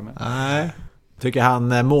 Nej. Tycker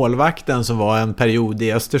han målvakten som var en period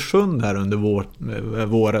i Östersund här under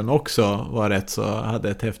våren också var rätt så hade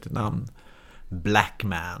ett häftigt namn.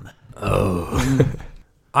 Blackman.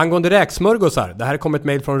 Angående räksmörgåsar, det här kommer ett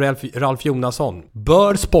mejl från Ralf Jonasson.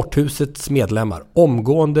 Bör Sporthusets medlemmar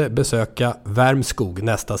omgående besöka Värmskog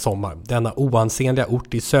nästa sommar? Denna oansenliga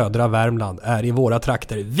ort i södra Värmland är i våra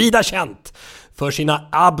trakter vida känt för sina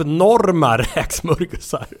abnorma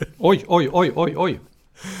räksmörgåsar. Oj.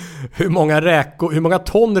 Hur många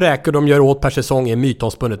ton räkor de gör åt per säsong är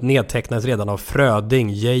mytomspunnet, nedtecknas redan av Fröding,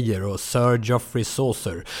 Geijer och Sir Geoffrey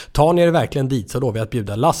Saucer. Tar ni er verkligen dit så lovar jag att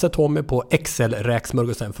bjuda Lasse Tommy på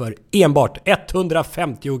XL-räksmörgåsen för enbart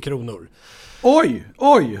 150 kronor.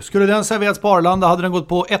 Oj! Skulle den serverats på Arlanda hade den gått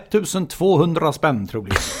på 1200 spänn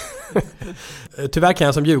troligen. Tyvärr kan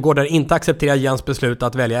jag som djurgårdare inte acceptera Jens beslut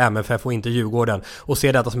att välja MFF och inte Djurgården och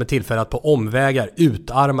se detta som ett tillfälle att på omvägar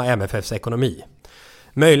utarma MFFs ekonomi.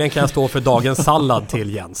 Möjligen kan jag stå för dagens sallad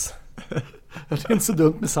till Jens. Det är inte så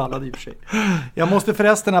dumt med sallad i och för sig. Jag måste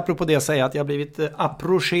förresten apropå det säga att jag blivit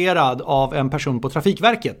approcherad av en person på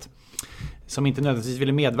Trafikverket som inte nödvändigtvis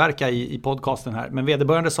ville medverka i podcasten här. Men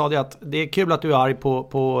vederbörande sa det att det är kul att du är arg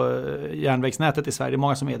på järnvägsnätet i Sverige. Det är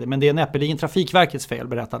många som är det. Men det är näppeligen Trafikverkets fel,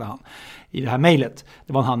 berättade han i det här mejlet.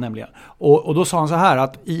 Det var han nämligen. Och då sa han så här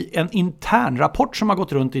att i en intern rapport som har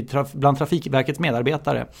gått runt bland Trafikverkets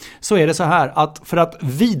medarbetare så är det så här att för att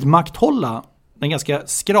vidmakthålla den ganska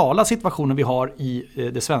skrala situationen vi har i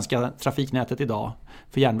det svenska trafiknätet idag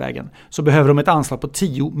för järnvägen så behöver de ett anslag på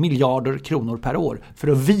 10 miljarder kronor per år för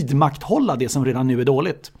att vidmakthålla det som redan nu är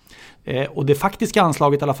dåligt. Och det faktiska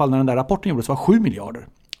anslaget i alla fall när den där rapporten gjordes var 7 miljarder.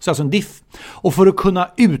 Så alltså en diff. Och för att kunna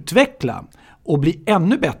utveckla och bli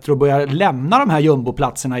ännu bättre och börja lämna de här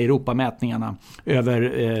jumboplatserna i Europamätningarna över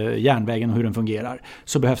järnvägen och hur den fungerar,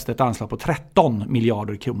 så behövs det ett anslag på 13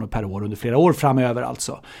 miljarder kronor per år under flera år framöver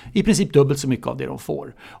alltså. I princip dubbelt så mycket av det de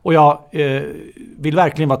får. Och jag vill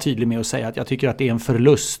verkligen vara tydlig med att säga att jag tycker att det är en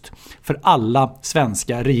förlust för alla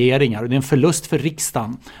svenska regeringar och det är en förlust för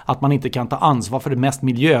riksdagen att man inte kan ta ansvar för det mest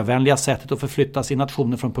miljövänliga sättet att förflytta sin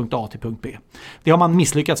nationer från punkt A till punkt B. Det har man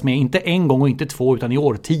misslyckats med, inte en gång och inte två utan i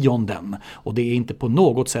årtionden. Och det är inte på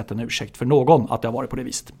något sätt en ursäkt för någon att det har varit på det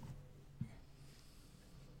viset.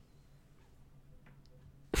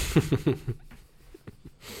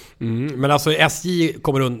 Men alltså SJ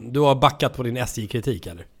du har backat på din SJ-kritik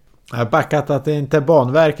eller? Jag har backat att det inte är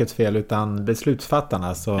Banverkets fel utan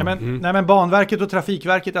beslutsfattarna. Så. Nej, men Banverket och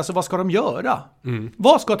Trafikverket, alltså vad ska de göra?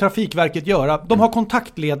 Vad ska Trafikverket göra? De har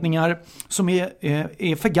kontaktledningar som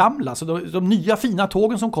är för gamla. Så de nya fina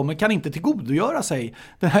tågen som kommer kan inte tillgodogöra sig.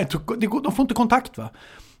 De får inte kontakt va?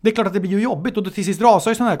 Det är klart att det blir ju jobbigt och till sist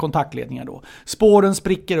rasar ju sådana här kontaktledningar då. Spåren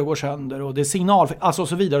spricker och går sönder och det är signal, alltså och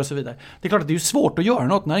så vidare och så vidare. Det är klart att det är ju svårt att göra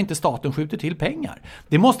något när inte staten skjuter till pengar.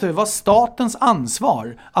 Det måste vara statens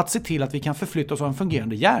ansvar att se till att vi kan förflytta oss av en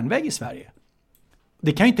fungerande järnväg i Sverige.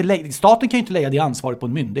 Staten kan ju inte lägga det ansvaret på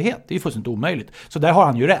en myndighet. Det är ju fullständigt omöjligt. Så där har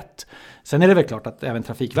han ju rätt. Sen är det väl klart att även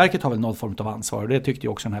Trafikverket har väl någon form av ansvar och det tyckte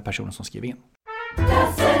ju också den här personen som skrev in.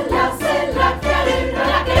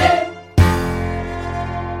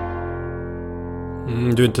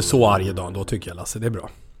 Du är inte så arg idag då tycker jag Lasse, det är bra.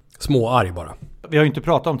 Små arg bara. Vi har ju inte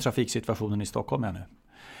pratat om trafiksituationen i Stockholm ännu.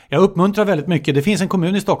 Jag uppmuntrar väldigt mycket. Det finns en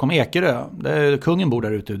kommun i Stockholm, Ekerö. Där kungen bor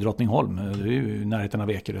där ute, Drottningholm. Det är ju i närheten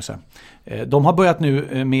av Ekerö. De har börjat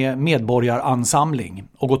nu med medborgaransamling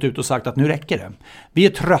och gått ut och sagt att nu räcker det. Vi är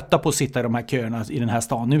trötta på att sitta i de här köerna i den här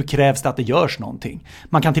stan. Nu krävs det att det görs någonting.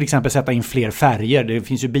 Man kan till exempel sätta in fler färger. Det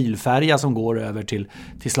finns ju bilfärja som går över till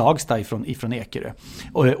Slagsta ifrån Ekerö.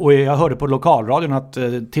 Och jag hörde på lokalradion att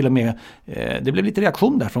till och med det blev lite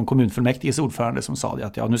reaktion där från kommunfullmäktiges ordförande som sa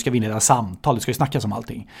att nu ska vi inleda samtal. Det ska ju snackas om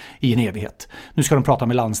allting i en evighet. Nu ska de prata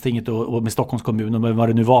med landstinget och med Stockholms kommun och med vad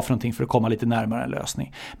det nu var för någonting för att komma lite närmare en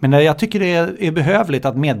lösning. Men jag tycker det är behövligt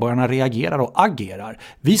att medborgarna reagerar och agerar.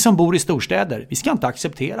 Vi som bor i storstäder, vi ska inte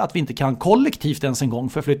acceptera att vi inte kan kollektivt ens en gång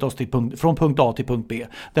förflytta oss från punkt A till punkt B.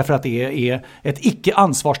 Därför att det är ett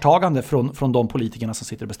icke-ansvarstagande från de politikerna som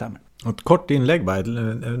sitter och bestämmer. Ett kort inlägg bara,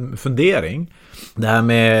 en fundering. Det här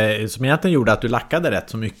med, som egentligen gjorde att du lackade rätt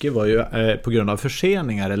så mycket var ju på grund av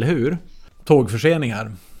förseningar, eller hur?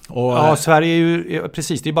 Tågförseningar. Ja, Sverige är ju,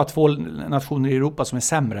 precis, det är bara 2 nationer i Europa som är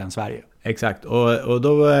sämre än Sverige. Exakt, och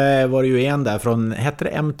då var det ju en där från, hette det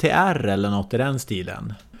MTR eller något i den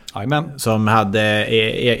stilen? Amen. Som hade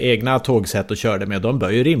egna tågsätt och körde med. De bör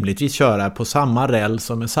ju rimligtvis köra på samma räls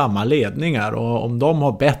som med samma ledningar, och om de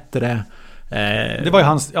har bättre... Det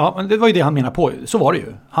var ju det han menar på. Så var det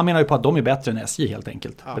ju. Han menar ju på att de är bättre än SJ helt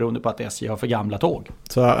enkelt. Ja. Beroende på att SJ har för gamla tåg.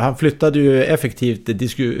 Så han flyttade ju effektivt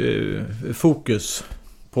fokus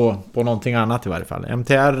på någonting annat i varje fall.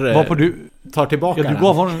 MTR varpå du tar tillbaka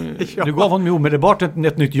du gav honom omedelbart ett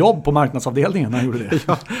nytt jobb på marknadsavdelningen när han gjorde det.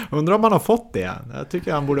 Ja, undrar om han har fått det. Jag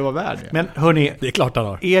tycker han borde vara värd det. Men hörni, det är klart han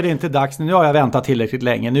har. Är det inte dags? Nu har jag väntat tillräckligt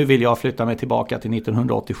länge. Nu vill jag flytta mig tillbaka till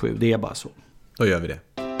 1987. Det är bara så. Då gör vi det.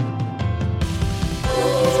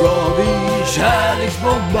 Ska vi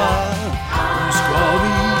kärleksbomba? Nu ska vi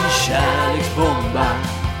kärleksbomba.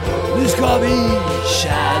 Nu ska vi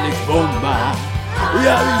kärleksbomba.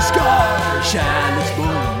 Ja, vi ska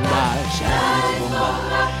kärleksbomba. Kärleksbomba.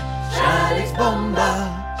 Kärleksbomba.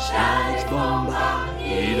 Kärleksbomba.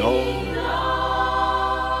 Idag.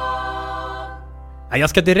 Jag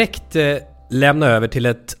ska direkt lämna över till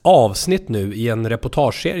ett avsnitt nu i en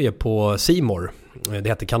reportageserie på C More. Det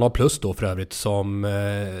heter Kanal Plus då för övrigt, som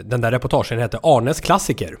den där reportagen heter Arnes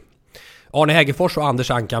klassiker. Arne Hägerfors och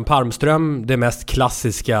Anders Ankan Palmström, det mest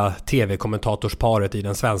klassiska tv-kommentatorsparet i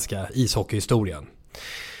den svenska ishockeyhistorien.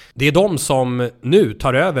 Det är de som nu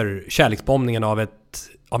tar över kärleksbombningen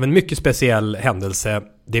av en mycket speciell händelse,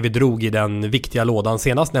 det vi drog i den viktiga lådan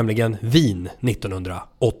senast, nämligen Wien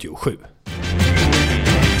 1987.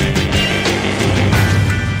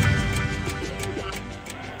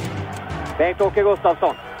 Bengt-Åke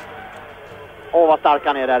Gustafsson. Vad stark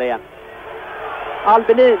han är där igen.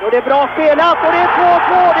 Albelin, och det är bra spelat, och det är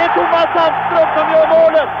 2-2. Det är Thomas Sandström som gör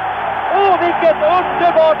målet. Vilket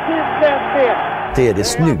underbart tidslänsspel. Det är det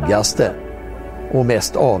snyggaste och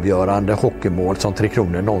mest avgörande hockeymål som Tre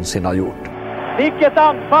Kronor någonsin har gjort. Vilket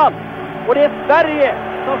anfall! Och det är Sverige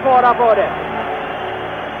som svarar för det.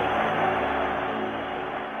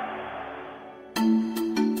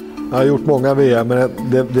 Jag har gjort många VM, men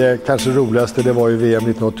det kanske roligaste det var ju VM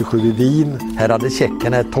 1987 i Wien. Här hade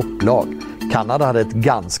tjeckerna ett topplag. Kanada hade ett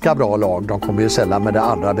ganska bra lag. De kommer ju sällan med det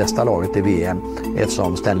allra bästa laget i VM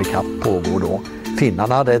eftersom Stanley Cup pågår då.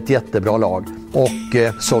 Finnarna hade ett jättebra lag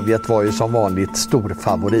och Sovjet var ju som vanligt stor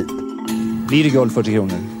favorit. Blir det guld 40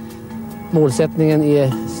 kronor? Målsättningen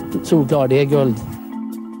är solklar, det är guld.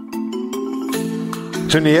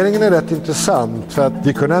 Turneringen är rätt intressant för att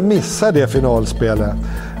vi kunde missa det finalspelet.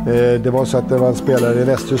 Det var så att det var en spelare i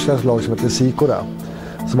Västtysklands lag som hette Sikora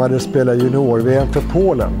som hade spelat junior-VM för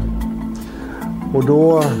Polen. Och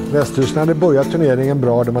då Västtyskland hade börjat turneringen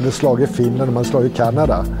bra, de hade slagit Finland och de hade slagit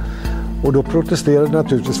Kanada. Och då protesterade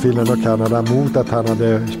naturligtvis Finland och Kanada mot att han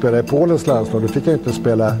hade spelat i Polens landslag. Då fick han inte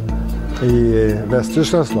spela i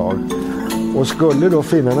Västtysklands lag. Och skulle då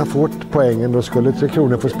finnarna få poängen, då skulle Tre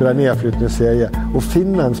Kronor få spela nedflyttningsserie. Och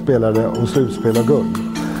Finland spelade om slutspel och guld.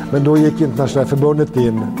 Men då gick internationella förbundet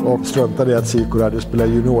in och struntade i att Sikora hade spelat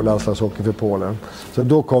juniorlandslagshockey för Polen. Så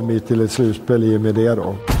då kom vi till ett slutspel i och med det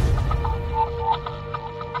då.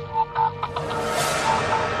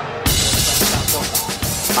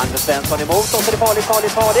 Magnus Svensson emot och så är det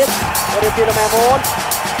farligt. Och det är till och med mål.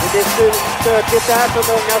 Det blir stökigt där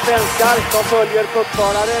för många svenskar som följer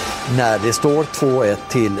puckföraren. När det står 2-1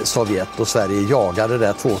 till Sovjet och Sverige jagar det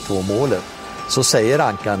där 2-2 målet så säger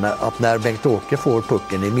Ankan att när Bengt-Åke får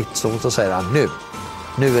pucken i mittzon så säger han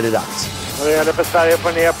nu är det dags. Och det gäller för Sverige att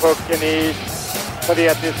få ner pucken i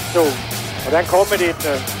sovjetisk zon. Och den kommer dit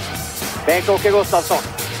nu. Bengt-Åke Gustafsson.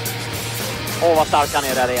 Vad stark han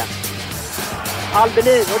är där igen.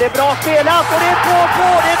 Albelin och det är bra spelat och det är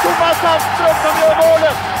 2-2. Det är Thomas Sandström som gör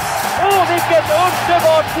målet. Vilket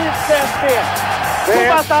underbart tidsspel.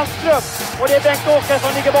 Thomas Sandström och det är Bengt-Åke som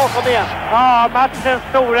ligger bakom igen. Ja, matchens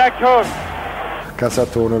stora kung.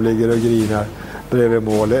 Kasatonov ligger och grinar bredvid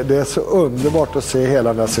mål. Det är så underbart att se hela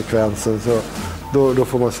den här sekvensen. Så då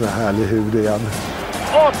får man sån här härlig hud igen.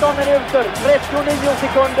 18 minuter, 39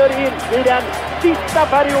 sekunder in i den sista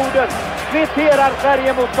perioden. Kvitterar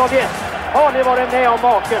Sverige mot Sovjet. Har ni varit med om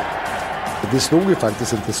maken? Vi slog ju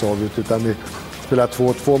faktiskt inte Sovjet utan vi spelade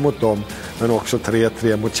 2-2 mot dem. Men också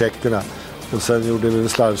 3-3 mot tjeckerna. Och sen gjorde vi en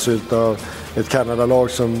slarvsylt av ett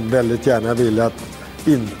Kanadalag som väldigt gärna ville att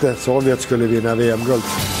inte Sovjet skulle vinna VM-guld.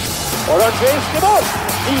 Och Rönnqvist i mål!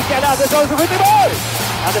 Mikael Andersson som skjuter i mål!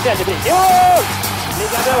 Anders Eldebrink i mål!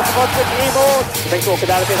 Liggande Åkerfors i mål! Bengt-Åke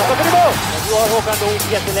där och Peter som i mål! Nu har Håkan Nord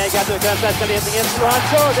jätteläge att öka den svenska ledningen. Och han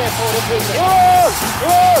kör det på returen. I mål! I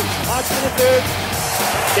mål! Matchen är slut.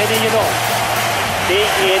 Det är 9-0. Det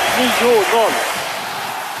är 9-0.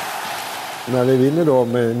 När vi vinner då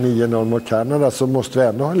med 9-0 mot Kanada så måste vi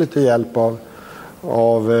ändå ha lite hjälp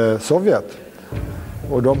av Sovjet.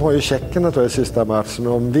 Och de har ju tjeckerna i sista matchen.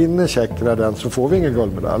 Om vinner tjeckerna den så får vi ingen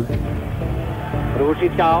guldmedalj.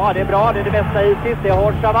 Rosic, ja det är bra. Det är det bästa hittills. Det är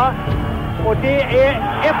Horsava. Och det är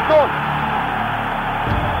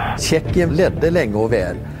 1-0. Tjeckien ledde länge och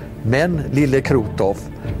väl. Men lille Krutov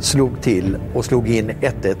slog till och slog in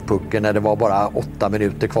 1-1-pucken när det var bara 8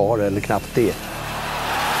 minuter kvar eller knappt det.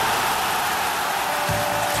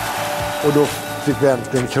 Och då fick vi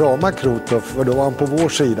äntligen krama Krutov och då var han på vår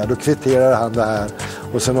sida. Då kvitterar han det här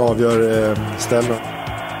och sen avgör Stellan.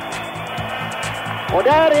 Och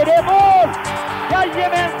där är det mål!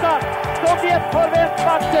 Jajamensan! Sovjet har vänt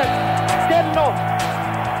matchen. Stellan!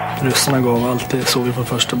 Ryssarna gav allt, det såg vi från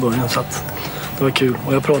första början så att det var kul.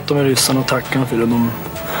 Och jag pratade med ryssarna och tackade för det. De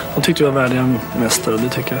tyckte jag var värdiga en mästare och det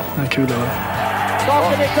tycker jag är kul.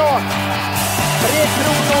 Saken är klar! 3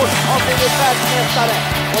 kronor har blivit världsmästare.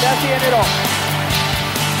 Och där ser ni då.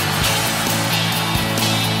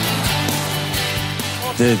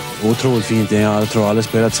 Det är otroligt fint. Jag tror aldrig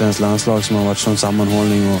spelat svensk landslag som har varit sån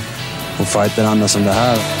sammanhållning och fighter andra som det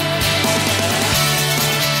här.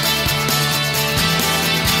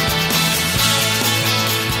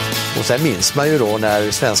 Och sen minns man ju då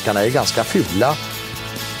när svenskarna i ganska fula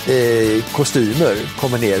kostymer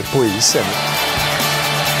kommer ner på isen.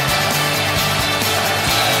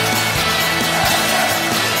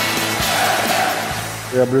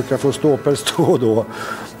 Jag brukar få stå då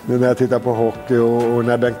när jag tittar på hockey och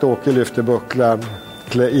när Bengt-Åke lyfter bucklan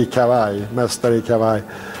i kavaj, mästare i kavaj,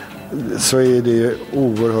 så är det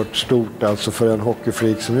oerhört stort alltså för en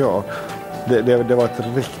hockeyfreak som jag. Det var ett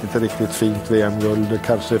riktigt fint VM-guld, det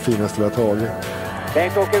kanske det finaste vi har tagit.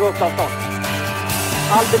 Bengt-Åke Gustafsson.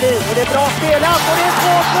 Albelin och det är bra spelat och det är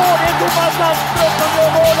 2-2, det är Thomas Sandström som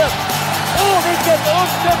gör målet. Vilket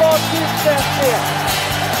underbart tidsspel!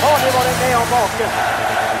 Har ni varit med om maken?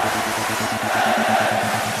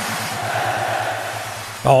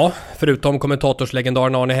 Ja, förutom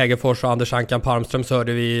kommentatorslegendaren Arne Hägerfors och Anders Ankan Palmström så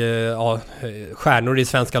hörde vi stjärnor i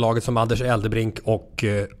svenska laget som Anders Eldebrink och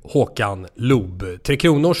Håkan Loob. Tre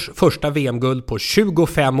Kronors första VM-guld på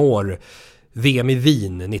 25 år VM i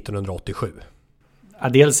Wien 1987? Ja,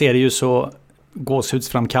 dels är det ju så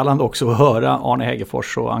gåshudsframkallande också att höra Arne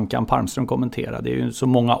Hägerfors och Ankan Palmström kommentera. Det är ju så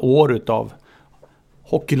många år utav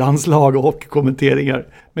hockeylandslag och hockeykommenteringar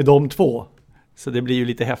med de två. Så det blir ju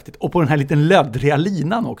lite häftigt. Och på den här liten löddriga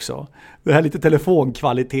linan också. Det här lite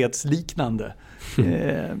telefonkvalitetsliknande.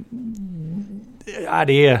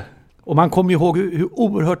 Det är... Och man kommer ju ihåg hur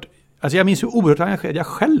oerhört... Alltså jag minns hur oerhört engagerad jag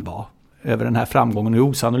själv var över den här framgången. Hur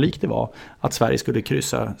osannolikt det var att Sverige skulle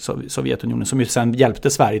kryssa Sovjetunionen. Som ju sen hjälpte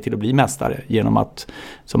Sverige till att bli mästare. Genom att,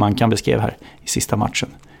 som man kan beskriva här i sista matchen,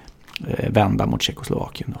 vända mot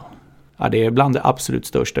Tjeckoslovakien. Ja, det är bland det absolut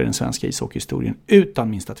största i den svenska ishockeyhistorien. Utan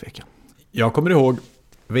minsta tvekan. Jag kommer ihåg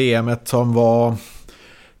VM:et som var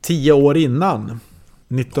 10 år innan.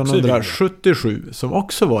 1977 som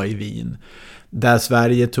också var i Wien. Där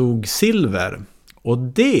Sverige tog silver. Och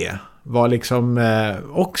det var liksom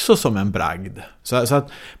också som en bragd. Så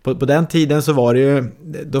att på den tiden så var det ju,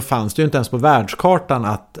 då fanns det ju inte ens på världskartan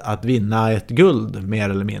att vinna ett guld mer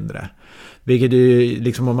eller mindre. Vilket ju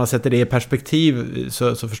liksom, om man sätter det i perspektiv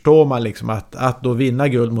så förstår man liksom att då vinna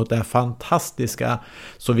guld mot det här fantastiska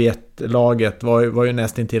Sovjetlaget var ju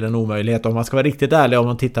nästan till en omöjlighet. Om man ska vara riktigt ärlig, om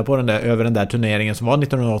man tittar på över den där turneringen som var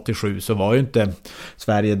 1987, så var ju inte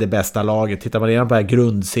Sverige det bästa laget. Tittar man redan på den här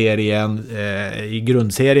grundserien, i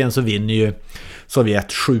grundserien så vinner ju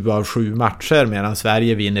Sovjet 7 av 7 matcher medan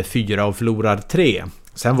Sverige vinner 4 och förlorar 3.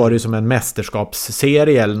 Sen var det ju som en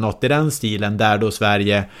mästerskapsserie eller något i den stilen där då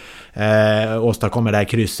Sverige åstadkommer det här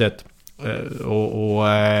krysset och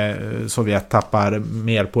Sovjet tappar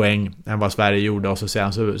mer poäng än vad Sverige gjorde och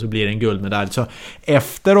så blir det en guldmedalj. Så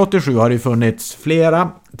efter 87 har det funnits flera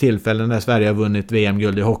tillfällen när Sverige har vunnit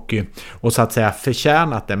VM-guld i hockey och så att säga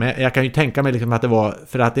förtjänat det. Men jag kan ju tänka mig liksom att det var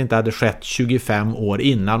för att det inte hade skett 25 år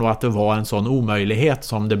innan och att det var en sån omöjlighet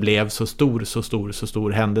som det blev så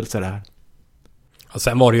stor händelse det här.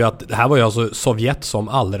 Sen var det ju att det här var ju alltså Sovjet som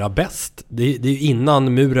allra bäst. Det är ju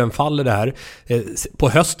innan muren faller det här. På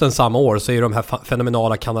hösten samma år så är de här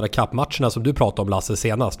fenomenala Canada Cup-matcherna som du pratade om, Lasse,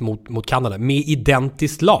 senast mot Kanada med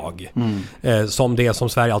identiskt lag. Som det som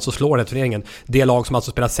Sverige alltså slår den turneringen. Det lag som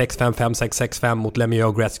alltså spelar 6-5-5, 6-6-5 mot Lemieux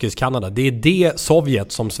och Gretzkys Kanada. Det är det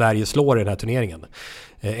Sovjet som Sverige slår i den här turneringen.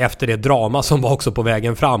 Efter det drama som var också på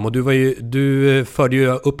vägen fram. Och du förde ju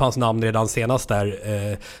upp hans namn redan senast där,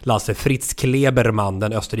 Lasse. Fritz Kleberman,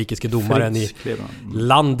 den österrikiske domaren i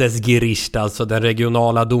Landesgericht, alltså den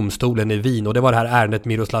regionala domstolen i Wien. Och det var det här ärendet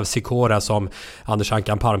Miroslav Sikora som Anders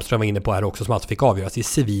Ankan Palmström var inne på här också, som alltså fick avgöras i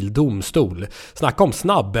civil domstol. Snacka om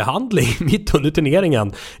snabbbehandling mitt under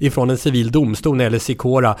turneringen ifrån en civil domstol när det gäller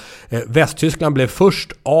Sikora. Västtyskland blev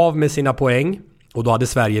först av med sina poäng. Och då hade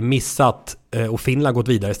Sverige missat och Finland gått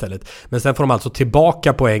vidare istället. Men sen får de alltså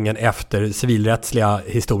tillbaka poängen efter civilrättsliga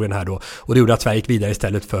historien här då. Och det gjorde att Sverige gick vidare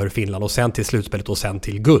istället för Finland och sen till slutspelet och sen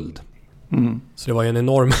till guld. Så det var ju en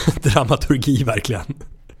enorm dramaturgi verkligen.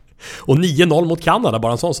 Och 9-0 mot Kanada,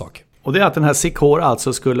 bara en sån sak. Och det är att den här Sikora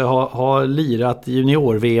alltså skulle ha lirat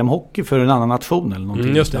junior-VM-hockey för en annan nation eller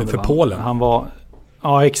någonting. Just det, för Polen. Han var...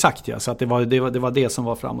 Ja, exakt ja. Så att det var det som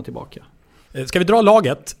var fram och tillbaka. Ska vi dra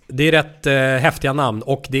laget? Det är rätt häftiga namn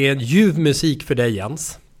och det är ljuv musik för dig,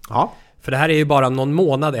 Jens. Ja. För det här är ju bara någon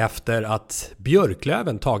månad efter att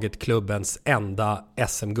Björklöven tagit klubbens enda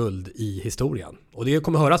SM-guld i historien. Och det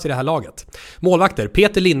kommer höras i det här laget. Målvakter: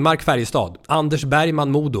 Peter Lindmark, Färjestad. Anders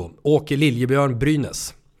Bergman, Modo. Åke Liljebjörn,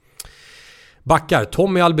 Brynäs. Backar: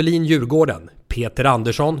 Tommy Albelin, Djurgården. Peter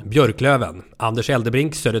Andersson, Björklöven. Anders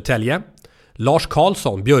Eldebrink, Södertälje. Lars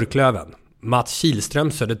Karlsson, Björklöven. Mats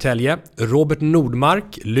Kihlström, Södertälje. Robert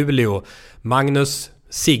Nordmark, Luleå. Magnus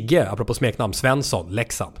Sigge, apropå smeknamn, Svensson,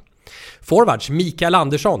 Leksand. Forwards: Mikael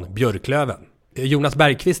Andersson, Björklöven. Jonas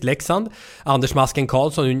Bergqvist, Leksand. Anders Masken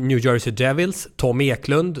Karlsson, New Jersey Devils. Tom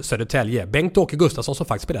Eklund, Södertälje. Bengt-Åke Gustafsson som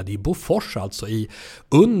faktiskt spelade i Bofors, alltså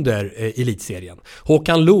under elitserien.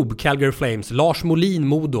 Håkan Loob, Calgary Flames. Lars Molin,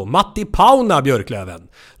 Modo. Matti Pauna, Björklöven.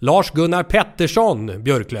 Lars Gunnar Pettersson,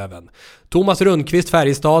 Björklöven. Thomas Rundqvist,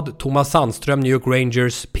 Färjestad. Thomas Sandström, New York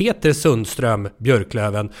Rangers. Peter Sundström,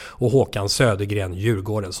 Björklöven. Och Håkan Södergren,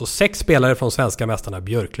 Djurgården. Så 6 spelare från svenska mästarna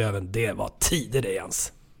Björklöven. Det var tider det,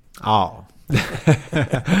 Jens. Ja.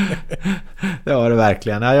 Det var det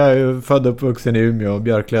verkligen. Jag är ju född och uppvuxen i Umeå och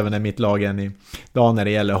Björklöven är mitt lag än idag när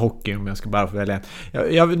det gäller hockey, om jag ska bara få välja.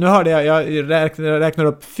 Nu hörde jag räknar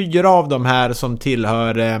upp 4 av de här som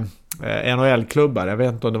tillhör NHL-klubbar. Jag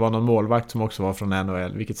vet inte om det var någon målvakt som också var från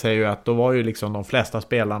NHL, vilket säger ju att då var ju liksom de flesta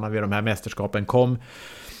spelarna vid de här mästerskapen kom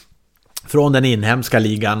från den inhemska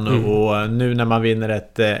ligan. Och nu när man vinner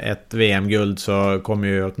ett VM-guld så kommer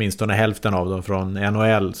ju åtminstone hälften av dem från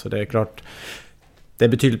NHL. Så det är klart, det är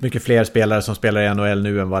betydligt mycket fler spelare som spelar i NHL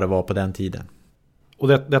nu än vad det var på den tiden. Och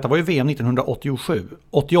detta var ju VM 1987.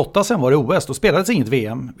 88 sen var det OS, då spelades inget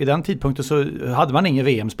VM. Vid den tidpunkten så hade man ingen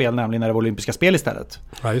VM-spel, nämligen när det var olympiska spel istället.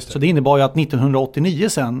 Ja, just det. Så det innebar ju att 1989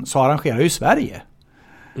 sen så arrangerar ju Sverige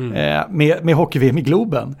med hockey-VM i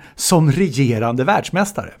Globen som regerande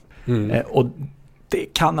världsmästare. Och det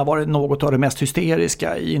kan ha varit något av det mest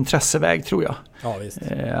hysteriska i intresseväg, tror jag. Ja, visst.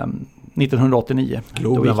 1989.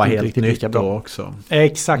 Globen var helt nytt då också.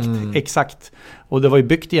 Exakt. Och det var ju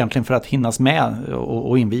byggt egentligen för att hinnas med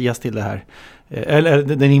och invigas till det här. Eller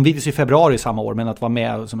den invigdes i februari samma år, men att vara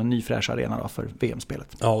med som en ny fräsch arena då för VM-spelet.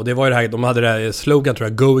 Ja, och det var ju det här, de hade det här slogan, tror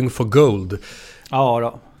jag, Going for Gold. Ja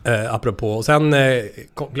då. Apropå. Och sen,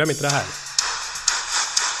 glöm inte det här.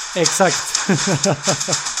 Exakt.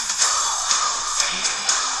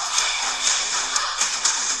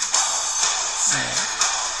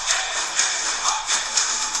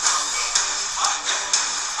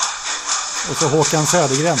 Och så Håkan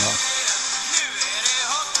Södergren då.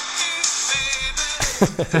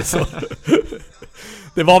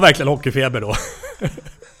 Det var verkligen hockeyfeber då.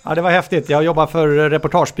 Ja, det var häftigt. Jag jobbade för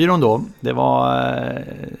reportagebyrån då. Det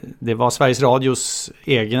var Sveriges Radios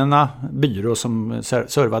egna byrå som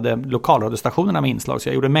servade lokalradiostationerna med inslag. Så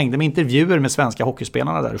jag gjorde mängder med intervjuer med svenska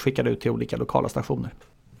hockeyspelarna där och skickade ut till olika lokala stationer.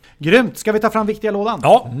 Grymt! Ska vi ta fram viktiga lådan?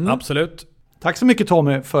 Ja, absolut. Tack så mycket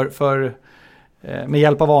Tommy för med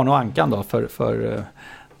hjälp av Arne och Ankan då, för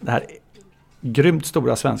det här grymt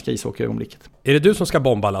stora svenska ishockeyögonblicket. Är det du som ska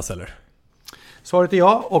bomba, Lasse, eller? Svaret är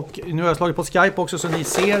ja, och nu har jag slagit på Skype också så ni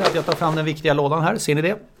ser att jag tar fram den viktiga lådan här. Ser ni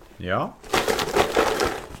det? Ja.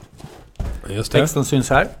 Just det. Texten syns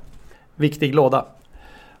här. Viktig låda.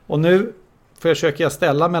 Och nu försöker jag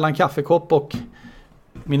ställa mellan kaffekopp och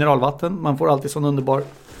mineralvatten. Man får alltid sån underbar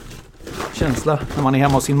känsla när man är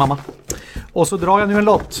hemma hos sin mamma. Och så drar jag nu en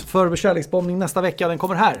lott för kärleksbombning nästa vecka. Den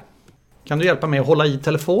kommer här. Kan du hjälpa mig att hålla i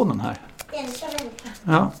telefonen här? Vänta.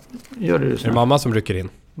 Ja, gör det. Är det mamma som rycker in?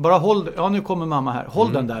 Bara håll, ja nu kommer mamma här.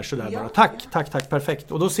 Håll den där sådär bara. Tack,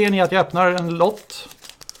 perfekt. Och då ser ni att jag öppnar en lott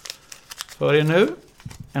för er nu.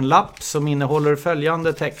 En lapp som innehåller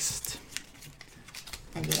följande text.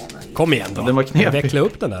 Kom igen då. Den var knepig. Veckla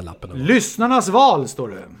upp den där lappen då. Lyssnarnas val står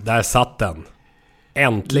det. Där satt den.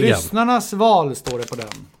 Äntligen. Lyssnarnas val står det på den.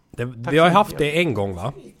 Vi har ju haft det en gång,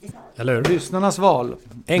 va? Eller hur? Lyssnarnas val.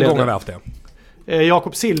 En gång har vi haft det.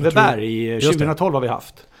 Jakob Silverberg 2012 har vi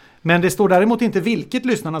haft. Men det står däremot inte vilket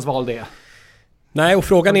lyssnarnas val det är. Nej, och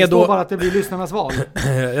frågan är då... Det står bara att det blir lyssnarnas val.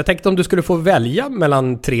 Jag tänkte om du skulle få välja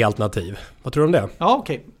mellan 3 alternativ. Vad tror du om det? Ja,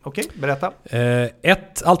 okej. Berätta.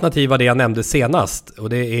 Ett alternativ var det jag nämnde senast. Och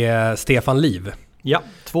det är Stefan Liv. Ja,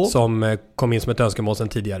 2. Som kom in som ett önskemål sedan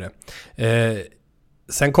tidigare.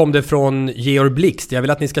 Sen kom det från Georg Blixt. Jag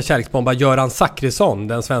vill att ni ska kärleksbomba Göran Zachrisson,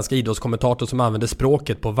 den svenska idrottskommentator som använder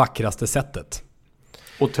språket på vackraste sättet.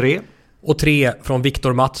 Och 3 från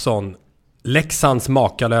Viktor Mattsson. Leksands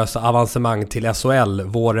makalösa avancemang till SHL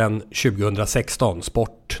våren 2016.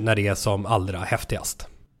 Sport när det är som allra häftigast.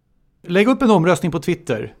 Lägg upp en omröstning på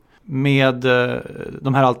Twitter med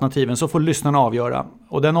de här alternativen så får lyssnarna avgöra.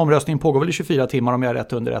 Och den omröstningen pågår väl i 24 timmar om jag är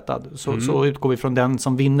rätt underrättad. Så utgår vi från den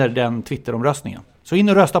som vinner den Twitter-omröstningen. Så in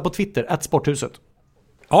och rösta på Twitter, @Sporthuset.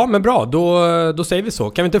 Ja, men bra. Då säger vi så.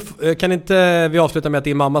 Kan inte vi avsluta med att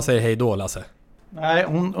din mamma säger hej då, Lasse? Nej,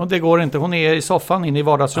 det går inte. Hon är i soffan inne i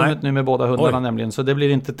vardagsrummet nu med båda hundarna nämligen. Så det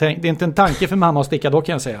blir det är inte en tanke för mamma att sticka då,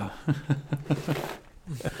 kan jag säga.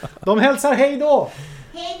 De hälsar hej då!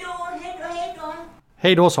 Hej då.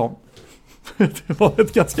 Hej då, sa hon. Det var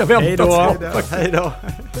ett ganska väntat svar. Hej då.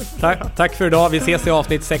 Tack för idag. Vi ses i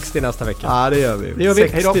avsnitt 60 nästa vecka. Ja, det gör vi.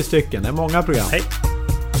 60 stycken. Det är många program. Hej.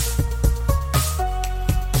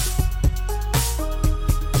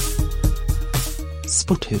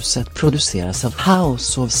 Sporthuset produceras av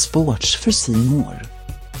House of Sports för Simor.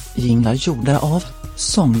 Jinglar gjorda av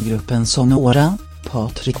sånggruppen Sonora,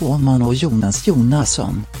 Patrik Åhman och Jonas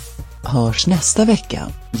Jonasson. Hörs nästa vecka,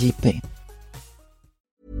 JP.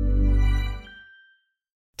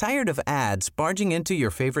 Tired of ads barging into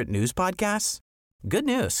your favorite news podcasts? Good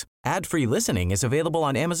news. Ad-free listening is available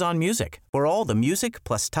on Amazon Music for all the music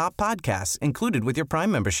plus top podcasts included with your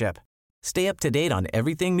Prime membership. Stay up to date on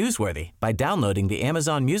everything newsworthy by downloading the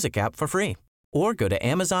Amazon Music app for free or go to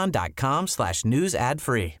amazon.com/news ad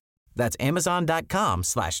free. That's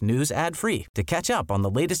amazon.com/news ad free to catch up on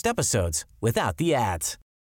the latest episodes without the ads.